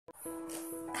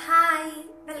Hi,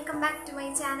 welcome back to my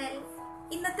channel.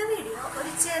 ഇന്നത്തെ video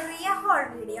ഒരു ചെറിയ ഹോൾ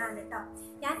വീഡിയോ ആണ് ട്ടോ.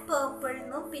 ഞാൻ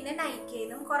Purpleന്നും പിന്നെ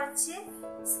Nykaയിലും കുറച്ച്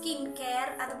സ്കിൻ കെയർ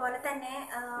അതുപോലെ തന്നെ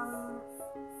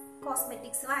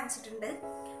കോസ്മെറ്റിക്സ് വാങ്ങിച്ചിട്ടുണ്ട്.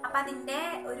 അപ്പോൾ അതിന്റെ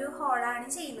ഒരു ഹോൾ ആണ്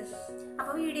ചെയ്യുന്നത്.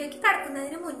 അപ്പോൾ വീഡിയോയ്ക്ക്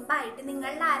കടക്കുന്നതിന് മുൻപായിട്ട്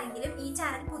നിങ്ങൾ ആരെങ്കിലും ഈ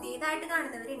ചാനൽ പുതിയതായിട്ട്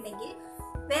കാണുന്നവരുണ്ടെങ്കിൽ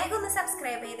വേഗം ഒന്ന്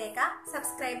സബ്സ്ക്രൈബ് ചെയ്തേക്കാം.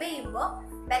 സബ്സ്ക്രൈബ് ചെയ്യുമ്പോൾ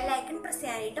ബെൽ ഐക്കൺ പ്രസ്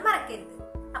ചെയ്യാനായിട്ട് മറക്കരുത്.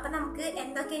 അപ്പോൾ നമുക്ക്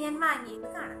എന്തൊക്കെ ഞാൻ വാങ്ങിയത്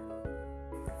കാണാം.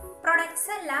 Products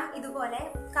എല്ലാം ഇതുപോലെ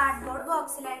കാർഡ്ബോർഡ്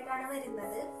ബോക്സിലായിട്ടാണ്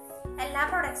വരുന്നത്. എല്ലാ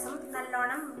പ്രൊഡക്ട്സും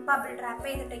നല്ലോണം ബബിൾ റാപ്പ്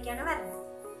ചെയ്തിട്ടൊക്കെയാണ് വരുന്നത്.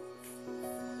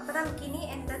 അപ്പോൾ നമുക്കിനി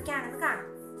എന്തൊക്കെയാണെന്ന് കാണാം.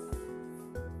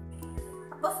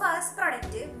 അപ്പോൾ ഫസ്റ്റ്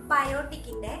പ്രൊഡക്റ്റ്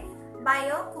ബയോട്ടിക്കിന്റെ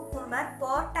ബയോ കുക്കുംബർ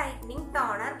പോർ ടൈറ്റനിങ്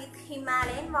ടോണർ വിത്ത്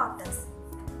ഹിമാലയൻ വാട്ടേഴ്സ്.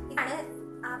 ഇതാണ്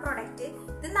ആ പ്രൊഡക്റ്റ്.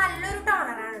 ഇത് നല്ലൊരു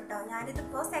ടോണറാണ് കേട്ടോ.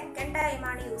 ഞാനിതിപ്പോൾ സെക്കൻഡ്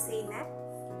ടൈമാണ് യൂസ് ചെയ്യുന്നത്.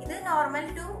 ഇത് നോർമൽ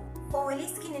ടു ഓയിലി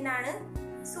സ്കിന്നിനാണ്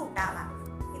സൂട്ട് ആവുക.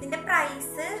 ഇതിന്റെ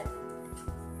പ്രൈസ്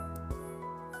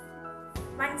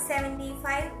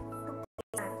 175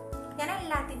 ആണ്. ഞാൻ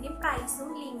എല്ലാത്തിന്റെയും പ്രൈസും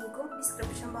ലിങ്കും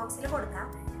ഡിസ്ക്രിപ്ഷൻ ബോക്സിൽ കൊടുക്കാം.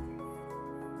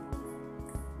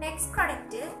 നെക്സ്റ്റ്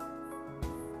പ്രൊഡക്റ്റ്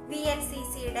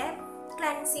VLCCയുടെ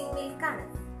ക്ലെൻസിങ് മിൽക്ക് ആണ്.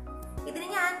 ഇതിന്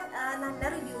ഞാൻ നല്ല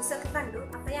റിവ്യൂസ് ഒക്കെ കണ്ടു.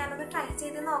 അപ്പൊ ഞാനൊന്ന് ട്രൈ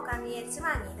ചെയ്ത് നോക്കാന്ന് വിചാരിച്ച്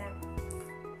വാങ്ങിയതാണ്.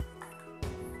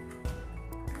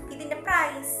 ഇതിന്റെ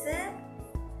പ്രൈസ്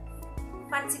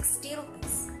 160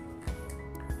 rupees.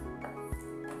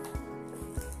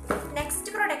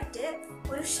 നെക്സ്റ്റ് പ്രൊഡക്റ്റ്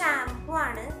ഒരു ഷാംപൂ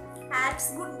ആണ്.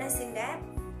 ആൽപ്സ് ഗുഡ്നെസിന്റെ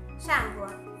ഷാംപൂ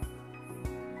ആണ്.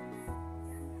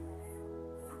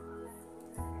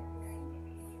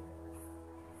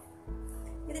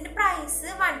 ഇതിന്റെ price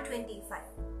 125.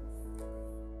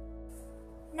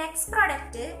 Next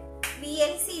product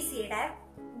VLCCയുടെ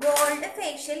gold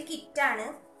facial kit ആണ്.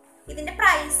 ഇതിന്റെ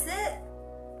പ്രൈസ്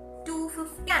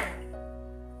 250 ആണ്.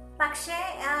 പക്ഷേ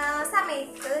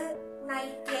സമയത്ത്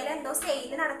നൈക്കയിൽ എന്തോ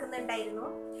സെയിൽ നടക്കുന്നുണ്ടായിരുന്നു.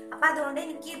 അപ്പൊ അതുകൊണ്ട്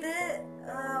എനിക്കിത്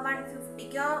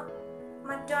 150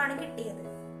 മറ്റോ ആണ് കിട്ടിയത്.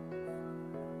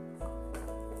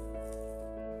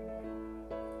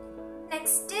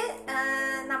 നെക്സ്റ്റ്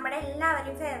നമ്മുടെ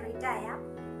എല്ലാവരും ഫേവറേറ്റ് ആയ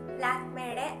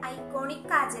ലാക്മേയുടെ ഐക്കോണിക്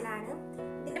കാജലാണ്.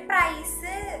 ഇതിന്റെ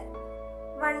പ്രൈസ്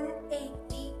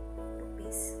 180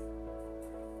 rupees.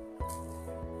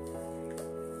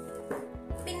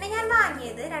 പിന്നെ ഞാൻ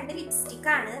വാങ്ങിയത് 2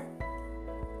 ലിപ്സ്റ്റിക് ആണ്.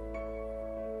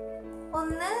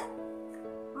 ഒന്ന്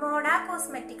മോഡ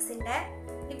കോസ്മെറ്റിക്സിന്റെ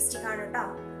ലിപ്സ്റ്റിക് ആണ് കേട്ടോ.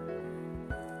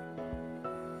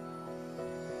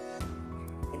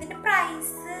 ഇതിന്റെ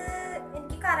പ്രൈസ്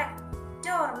എനിക്ക്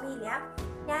കറക്റ്റ് ഓർമ്മയില്ല.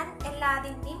 ഞാൻ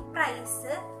എല്ലാതിന്റെയും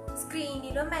പ്രൈസ്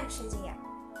സ്ക്രീനിലും മെൻഷൻ ചെയ്യാം.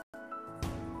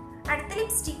 അടുത്ത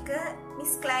ലിപ്സ്റ്റിക്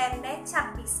മിസ് ക്ലെയറിന്റെ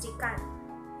ചബ്ബി സ്റ്റിക്ക് ആണ്.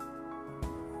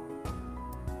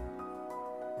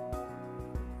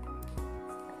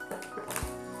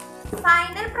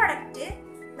 ഫൈനൽ പ്രൊഡക്റ്റ്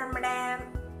നമ്മുടെ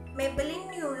Maybelline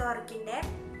ന്യൂയോർക്കിന്റെ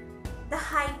the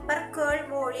hyper curl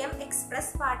volume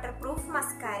express water proof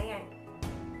മസ്കാരയാണ്.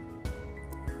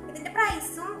 ഇതിന്റെ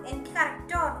പ്രൈസും എനിക്ക്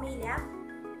കറക്റ്റ് ഓർമ്മയില്ല.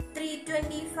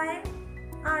 325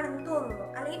 ആണെന്ന് തോന്നുന്നു,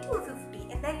 അല്ലെങ്കിൽ 250.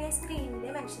 എന്തായാലും ഞാൻ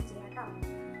സ്ക്രീനിൽ മെൻഷൻ ചെയ്യാം കേട്ടോ.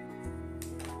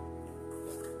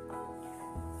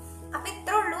 അപ്പൊ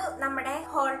ഇത്രേ ഉള്ളൂ നമ്മുടെ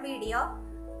ഹോൾ വീഡിയോ.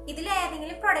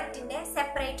 ഇതിലേതെങ്കിലും പ്രൊഡക്റ്റിന്റെ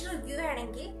സെപ്പറേറ്റ് റിവ്യൂ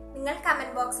വേണമെങ്കിൽ നിങ്ങൾ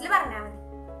കമന്റ് ബോക്സിൽ പറഞ്ഞാൽ മതി.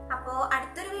 അപ്പോൾ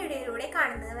അടുത്തൊരു വീഡിയോയിലൂടെ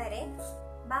കാണുന്നത് വരെ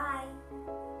ബൈ.